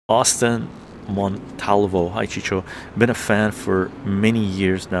Austin Montalvo. Hi Chycho. Been a fan for many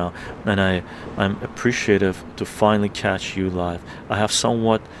years now, and I'm appreciative to finally catch you live. I have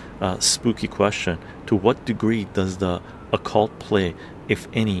somewhat spooky question. To what degree does the occult play, if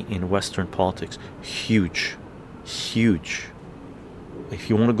any, in Western politics? Huge, huge. If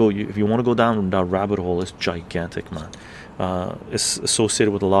you want to go, if you want to go down that rabbit hole, it's gigantic, man. It's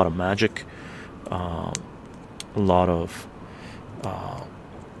associated with a lot of magic, a lot of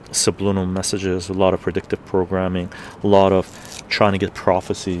subliminal messages, a lot of predictive programming, a lot of trying to get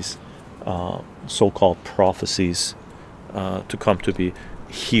prophecies, so-called prophecies, to come to be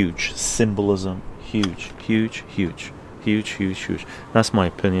huge. Symbolism, huge, huge, huge, huge, huge, huge. That's my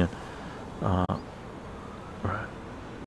opinion.